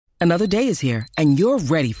Another day is here, and you're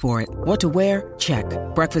ready for it. What to wear? Check.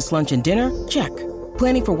 Breakfast, lunch, and dinner? Check.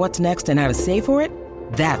 Planning for what's next and how to save for it?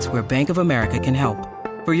 That's where Bank of America can help.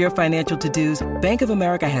 For your financial to-dos, Bank of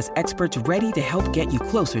America has experts ready to help get you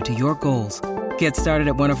closer to your goals. Get started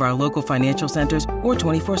at one of our local financial centers or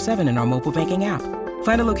 24/7 in our mobile banking app.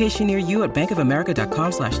 Find a location near you at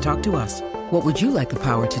bankofamerica.com/talktous. What would you like the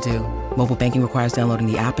power to do? Mobile banking requires downloading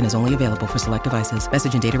the app and is only available for select devices.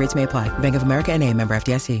 Message and data rates may apply. Bank of America N.A., member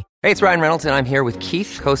FDIC. Hey, it's Ryan Reynolds, and I'm here with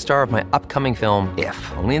Keith, co-star of my upcoming film,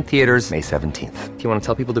 If, only in theaters May 17th. Do you want to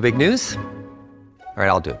tell people the big news? All right,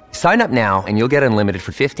 I'll do it. Sign up now and you'll get unlimited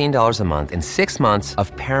for $15 a month and 6 months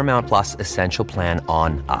of Paramount Plus Essential Plan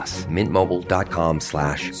on us.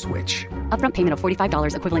 MintMobile.com/switch. Upfront payment of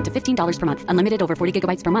 $45 equivalent to $15 per month. Unlimited over 40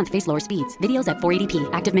 gigabytes per month. Face lower speeds. Videos at 480p.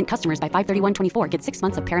 Active Mint customers by 531.24 get 6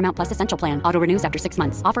 months of Paramount Plus Essential Plan. Auto renews after 6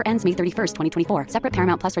 months. Offer ends May 31st, 2024. Separate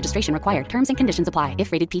Paramount Plus registration required. Terms and conditions apply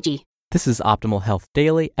if rated PG. This is Optimal Health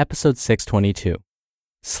Daily, episode 622.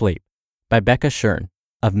 Sleep by Becca Shern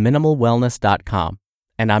of MinimalWellness.com.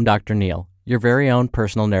 And I'm Dr. Neil, your very own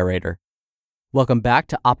personal narrator. Welcome back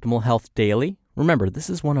to Optimal Health Daily. Remember,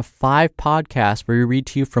 this is one of 5 podcasts where we read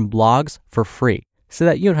to you from blogs for free so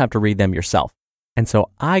that you don't have to read them yourself. And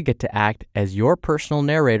so I get to act as your personal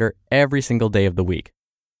narrator every single day of the week.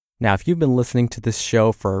 Now, if you've been listening to this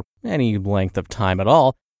show for any length of time at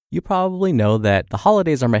all, you probably know that the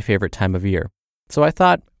holidays are my favorite time of year. So I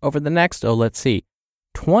thought over the next,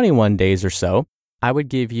 21 days or so, I would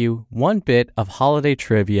give you one bit of holiday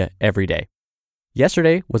trivia every day.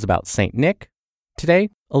 Yesterday was about St. Nick.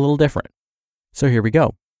 Today, a little different. So here we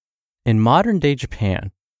go. In modern-day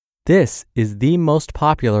Japan, this is the most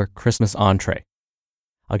popular Christmas entree.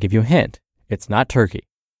 I'll give you a hint. It's not turkey.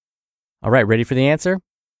 All right, ready for the answer?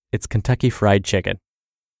 It's Kentucky Fried Chicken.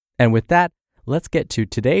 And with that, let's get to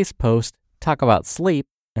today's post, talk about sleep,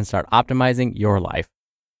 and start optimizing your life.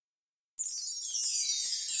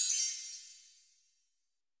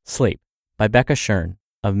 Sleep by Becca Shern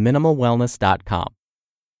of MinimalWellness.com.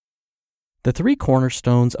 The 3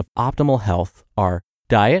 cornerstones of optimal health are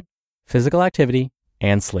diet, physical activity,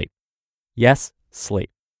 and sleep. Yes,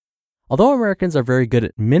 sleep. Although Americans are very good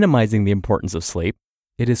at minimizing the importance of sleep,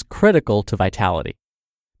 it is critical to vitality.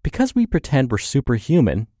 Because we pretend we're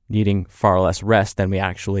superhuman, needing far less rest than we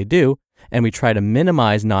actually do, and we try to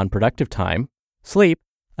minimize non-productive time, sleep,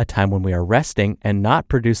 a time when we are resting and not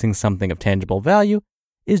producing something of tangible value,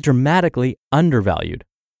 is dramatically undervalued.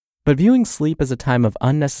 But viewing sleep as a time of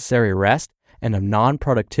unnecessary rest and of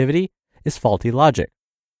non-productivity is faulty logic.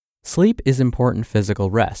 Sleep is important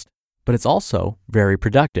physical rest, but it's also very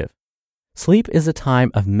productive. Sleep is a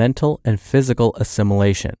time of mental and physical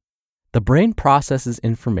assimilation. The brain processes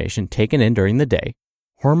information taken in during the day,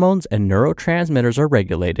 hormones and neurotransmitters are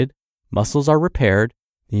regulated, muscles are repaired,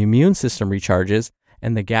 the immune system recharges,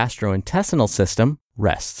 and the gastrointestinal system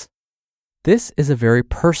rests. This is a very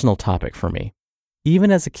personal topic for me. Even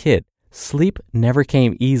as a kid, sleep never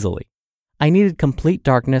came easily. I needed complete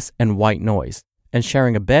darkness and white noise, and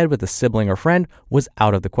sharing a bed with a sibling or friend was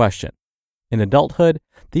out of the question. In adulthood,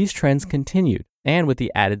 these trends continued, and with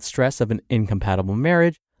the added stress of an incompatible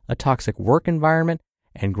marriage, a toxic work environment,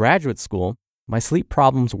 and graduate school, my sleep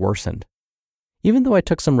problems worsened. Even though I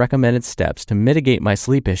took some recommended steps to mitigate my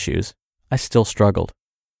sleep issues, I still struggled.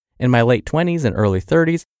 In my late 20s and early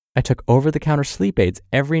 30s, I took over-the-counter sleep aids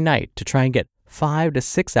every night to try and get 5 to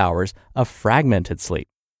 6 hours of fragmented sleep.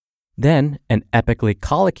 Then, an epically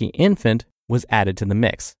colicky infant was added to the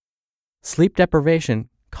mix. Sleep deprivation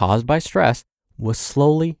caused by stress was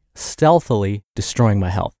slowly, stealthily destroying my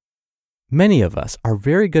health. Many of us are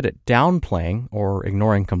very good at downplaying or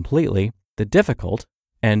ignoring completely the difficult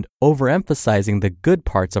and overemphasizing the good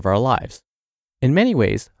parts of our lives. In many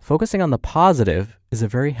ways, focusing on the positive is a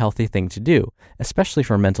very healthy thing to do, especially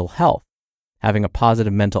for mental health. Having a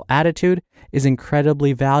positive mental attitude is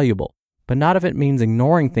incredibly valuable, but not if it means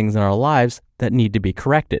ignoring things in our lives that need to be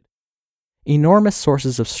corrected. Enormous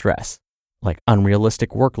sources of stress, like unrealistic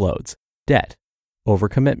workloads, debt,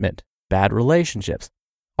 overcommitment, bad relationships,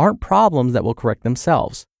 aren't problems that will correct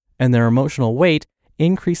themselves, and their emotional weight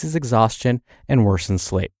increases exhaustion and worsens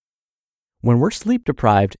sleep. When we're sleep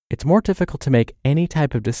deprived, it's more difficult to make any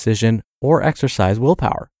type of decision or exercise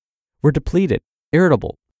willpower. We're depleted,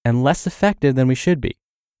 irritable, and less effective than we should be.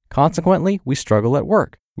 Consequently, we struggle at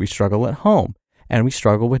work, we struggle at home, and we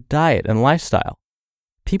struggle with diet and lifestyle.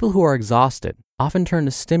 People who are exhausted often turn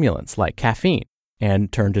to stimulants like caffeine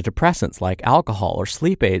and turn to depressants like alcohol or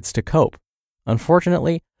sleep aids to cope.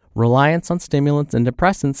 Unfortunately, reliance on stimulants and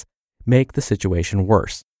depressants make the situation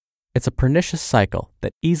worse. It's a pernicious cycle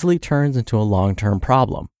that easily turns into a long-term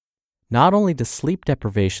problem. Not only does sleep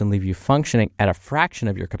deprivation leave you functioning at a fraction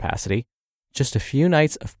of your capacity, just a few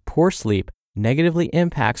nights of poor sleep negatively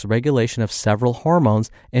impacts regulation of several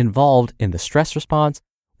hormones involved in the stress response,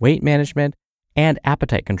 weight management, and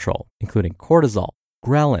appetite control, including cortisol,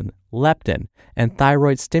 ghrelin, leptin, and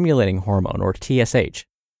thyroid-stimulating hormone, or TSH.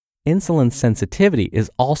 Insulin sensitivity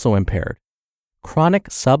is also impaired. Chronic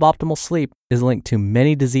suboptimal sleep is linked to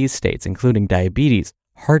many disease states, including diabetes,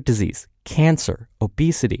 heart disease, cancer,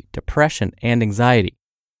 obesity, depression, and anxiety.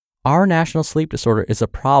 Our national sleep disorder is a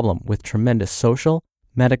problem with tremendous social,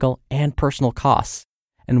 medical, and personal costs,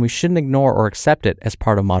 and we shouldn't ignore or accept it as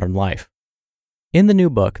part of modern life. In the new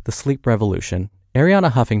book, The Sleep Revolution,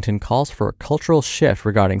 Arianna Huffington calls for a cultural shift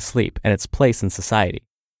regarding sleep and its place in society.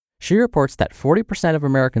 She reports that 40% of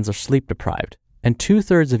Americans are sleep deprived, and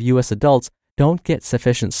 2/3 of U.S. adults don't get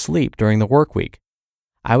sufficient sleep during the work week.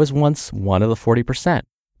 I was once one of the 40%,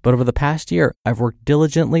 but over the past year, I've worked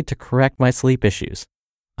diligently to correct my sleep issues.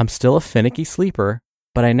 I'm still a finicky sleeper,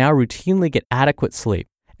 but I now routinely get adequate sleep,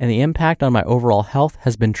 and the impact on my overall health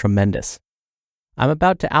has been tremendous. I'm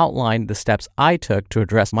about to outline the steps I took to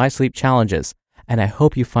address my sleep challenges, and I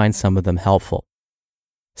hope you find some of them helpful.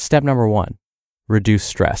 Step number 1, reduce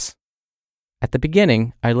stress. At the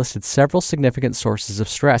beginning, I listed several significant sources of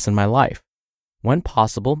stress in my life. When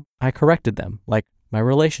possible, I corrected them, like my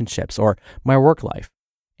relationships or my work life,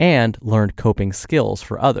 and learned coping skills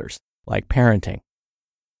for others, like parenting.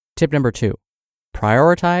 Tip number 2,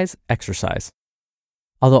 prioritize exercise.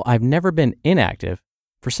 Although I've never been inactive,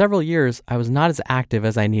 for several years I was not as active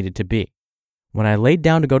as I needed to be. When I laid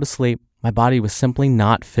down to go to sleep, my body was simply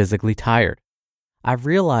not physically tired. I've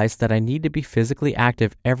realized that I need to be physically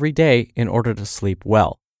active every day in order to sleep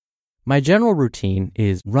well. My general routine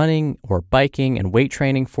is running or biking and weight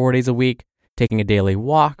training 4 days a week, taking a daily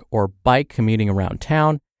walk or bike commuting around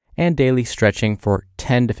town, and daily stretching for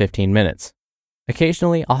 10 to 15 minutes.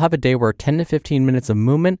 Occasionally, I'll have a day where 10 to 15 minutes of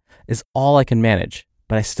movement is all I can manage,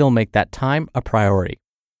 but I still make that time a priority.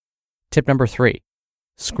 Tip number 3,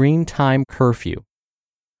 screen time curfew.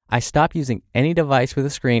 I stop using any device with a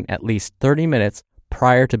screen at least 30 minutes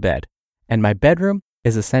prior to bed, and my bedroom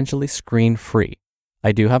is essentially screen-free.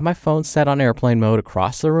 I do have my phone set on airplane mode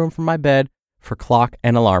across the room from my bed for clock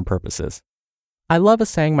and alarm purposes. I love a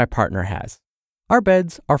saying my partner has. Our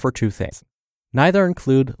beds are for 2 things. Neither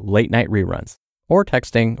include late-night reruns, or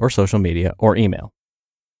texting, or social media, or email.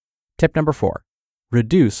 Tip number 4,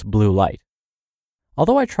 reduce blue light.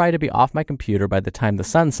 Although I try to be off my computer by the time the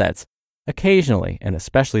sun sets, occasionally, and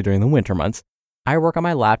especially during the winter months, I work on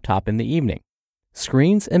my laptop in the evening.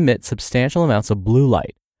 Screens emit substantial amounts of blue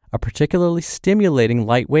light, a particularly stimulating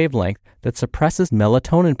light wavelength that suppresses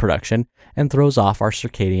melatonin production and throws off our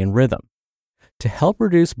circadian rhythm. To help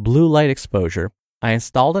reduce blue light exposure, I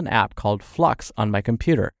installed an app called Flux on my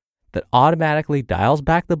computer that automatically dials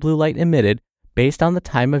back the blue light emitted based on the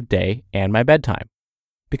time of day and my bedtime.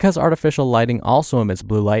 Because artificial lighting also emits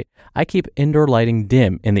blue light, I keep indoor lighting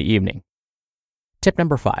dim in the evening. Tip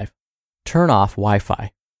number 5, turn off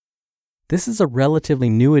Wi-Fi. This is a relatively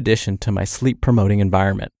new addition to my sleep-promoting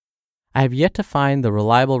environment. I have yet to find the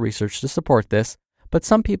reliable research to support this, but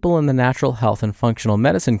some people in the natural health and functional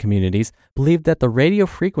medicine communities believe that the radio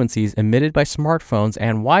frequencies emitted by smartphones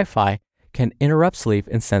and Wi-Fi can interrupt sleep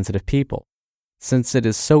in sensitive people. Since it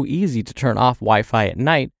is so easy to turn off Wi-Fi at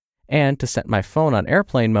night and to set my phone on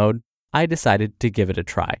airplane mode, I decided to give it a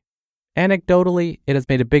try. Anecdotally, it has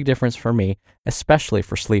made a big difference for me, especially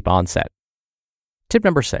for sleep onset. Tip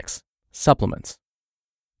number 6, supplements.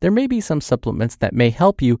 There may be some supplements that may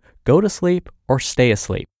help you go to sleep or stay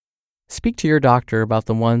asleep. Speak to your doctor about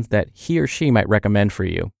the ones that he or she might recommend for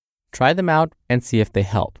you. Try them out and see if they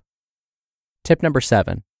help. Tip number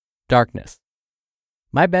 7, darkness.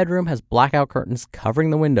 My bedroom has blackout curtains covering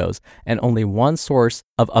the windows and only one source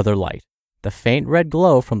of other light, the faint red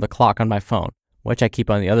glow from the clock on my phone, which I keep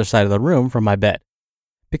on the other side of the room from my bed.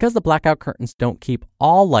 Because the blackout curtains don't keep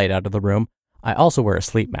all light out of the room, I also wear a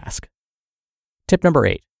sleep mask. Tip number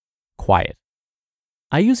 8, quiet.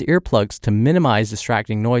 I use earplugs to minimize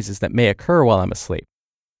distracting noises that may occur while I'm asleep.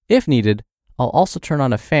 If needed, I'll also turn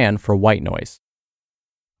on a fan for white noise.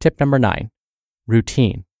 Tip number 9,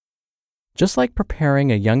 routine. Just like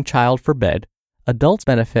preparing a young child for bed, adults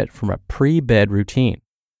benefit from a pre-bed routine.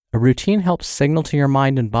 A routine helps signal to your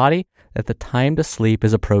mind and body that the time to sleep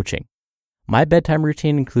is approaching. My bedtime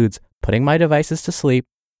routine includes putting my devices to sleep,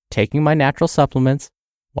 taking my natural supplements,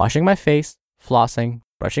 washing my face, flossing,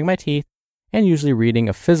 brushing my teeth, and usually reading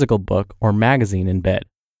a physical book or magazine in bed.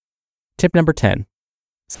 Tip number 10.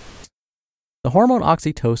 The hormone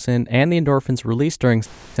oxytocin and the endorphins released during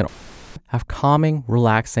sex have calming,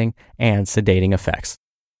 relaxing, and sedating effects.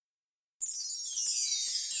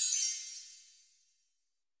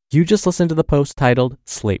 You just listened to the post titled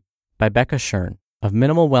Sleep by Becca Schern of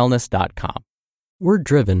MinimalWellness.com. We're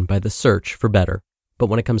driven by the search for better, but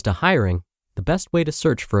when it comes to hiring, the best way to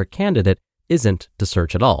search for a candidate isn't to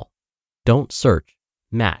search at all. Don't search,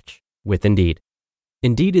 match with Indeed.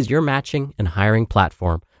 Indeed is your matching and hiring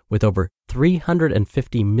platform with over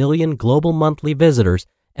 350 million global monthly visitors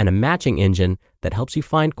and a matching engine that helps you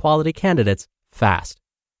find quality candidates fast.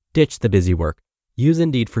 Ditch the busy work. Use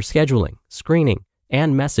Indeed for scheduling, screening,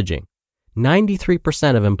 and messaging.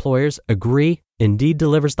 93% of employers agree Indeed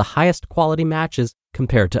delivers the highest quality matches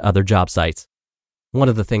compared to other job sites. One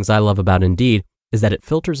of the things I love about Indeed is that it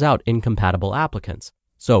filters out incompatible applicants.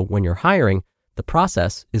 So when you're hiring, the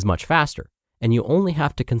process is much faster, and you only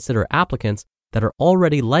have to consider applicants that are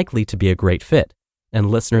already likely to be a great fit. And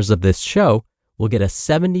listeners of this show will get a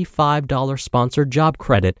 $75 sponsored job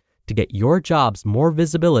credit to get your jobs more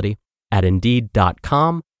visibility at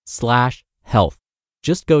Indeed.com/health.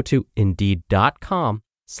 Just go to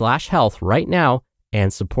Indeed.com/health right now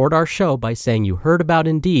and support our show by saying you heard about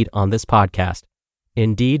Indeed on this podcast.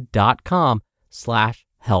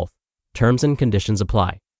 Indeed.com/health. Terms and conditions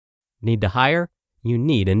apply. Need to hire? You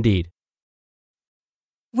need Indeed.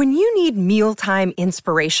 When you need mealtime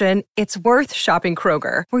inspiration, it's worth shopping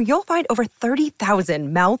Kroger, where you'll find over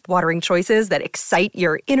 30,000 mouth-watering choices that excite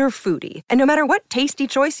your inner foodie. And no matter what tasty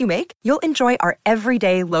choice you make, you'll enjoy our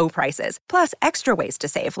everyday low prices, plus extra ways to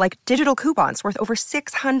save, like digital coupons worth over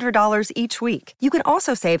 $600 each week. You can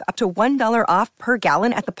also save up to $1 off per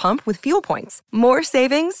gallon at the pump with fuel points. More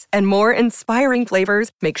savings and more inspiring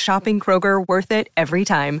flavors make shopping Kroger worth it every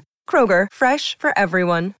time. Kroger, fresh for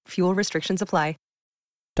everyone. Fuel restrictions apply.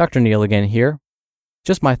 Dr. Neil again here.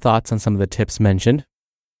 Just my thoughts on some of the tips mentioned.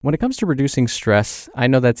 When it comes to reducing stress, I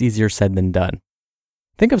know that's easier said than done.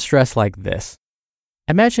 Think of stress like this.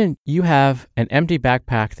 Imagine you have an empty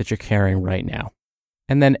backpack that you're carrying right now,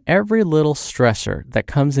 and then every little stressor that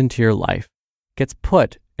comes into your life gets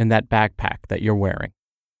put in that backpack that you're wearing.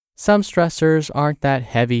 Some stressors aren't that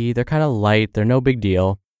heavy, they're kind of light, they're no big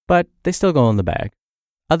deal, but they still go in the bag.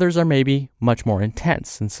 Others are maybe much more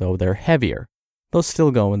intense, and so they're heavier. Those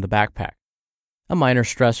still go in the backpack. A minor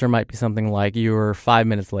stressor might be something like you're 5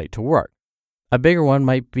 minutes late to work. A bigger one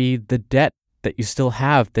might be the debt that you still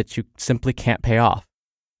have that you simply can't pay off.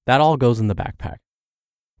 That all goes in the backpack.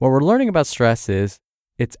 What we're learning about stress is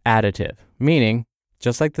it's additive, meaning,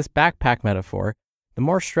 just like this backpack metaphor, the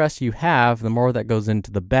more stress you have, the more that goes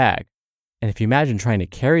into the bag. And if you imagine trying to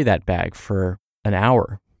carry that bag for an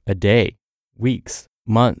hour, a day, weeks,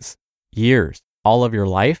 months, years, all of your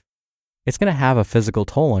life, it's going to have a physical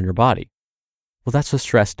toll on your body. Well, that's what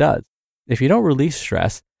stress does. If you don't release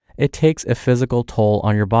stress, it takes a physical toll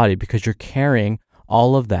on your body because you're carrying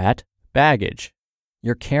all of that baggage.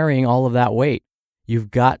 You're carrying all of that weight.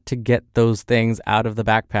 You've got to get those things out of the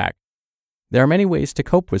backpack. There are many ways to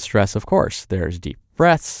cope with stress, of course. There's deep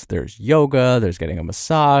breaths, there's yoga, there's getting a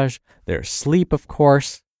massage, there's sleep, of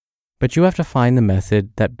course. But you have to find the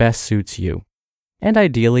method that best suits you. And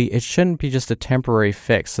ideally, it shouldn't be just a temporary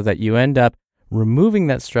fix so that you end up removing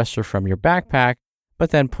that stressor from your backpack,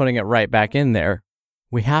 but then putting it right back in there.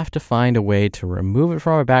 We have to find a way to remove it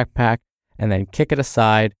from our backpack and then kick it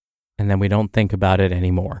aside, and then we don't think about it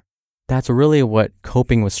anymore. That's really what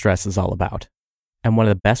coping with stress is all about. And one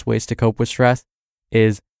of the best ways to cope with stress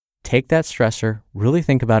is take that stressor, really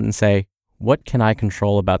think about it and say, what can I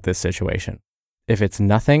control about this situation? If it's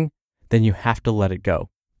nothing, then you have to let it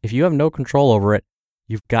go. If you have no control over it,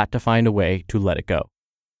 you've got to find a way to let it go.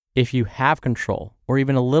 If you have control, or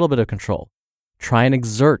even a little bit of control, try and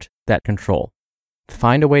exert that control.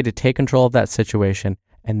 Find a way to take control of that situation,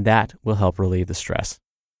 and that will help relieve the stress.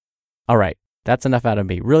 All right, that's enough out of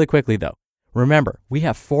me. Really quickly though, remember, we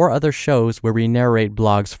have 4 other shows where we narrate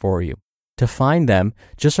blogs for you. To find them,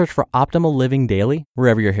 just search for Optimal Living Daily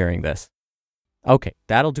wherever you're hearing this. Okay,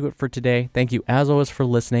 that'll do it for today. Thank you as always for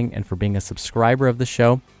listening and for being a subscriber of the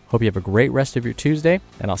show. Hope you have a great rest of your Tuesday,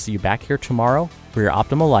 and I'll see you back here tomorrow where your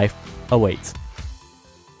optimal life awaits.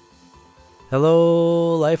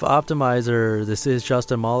 Hello, Life Optimizer. This is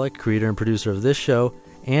Justin Malik, creator and producer of this show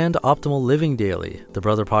and Optimal Living Daily, the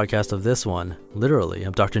brother podcast of this one. Literally,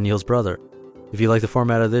 I'm Dr. Neil's brother. If you like the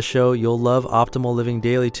format of this show, you'll love Optimal Living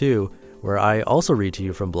Daily too, where I also read to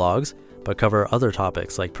you from blogs, but cover other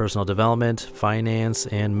topics like personal development, finance,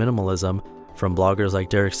 and minimalism from bloggers like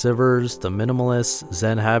Derek Sivers, The Minimalists,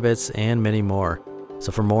 Zen Habits, and many more.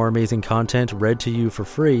 So for more amazing content read to you for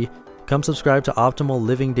free, come subscribe to Optimal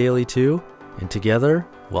Living Daily too, and together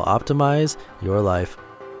we'll optimize your life.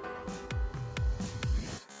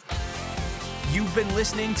 You've been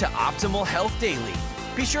listening to Optimal Health Daily.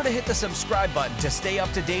 Be sure to hit the subscribe button to stay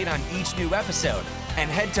up to date on each new episode, and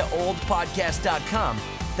head to oldpodcast.com.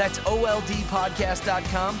 That's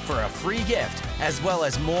oldpodcast.com for a free gift, as well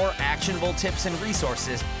as more actionable tips and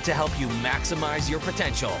resources to help you maximize your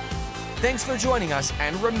potential. Thanks for joining us,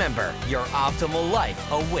 and remember, your optimal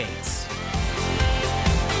life awaits.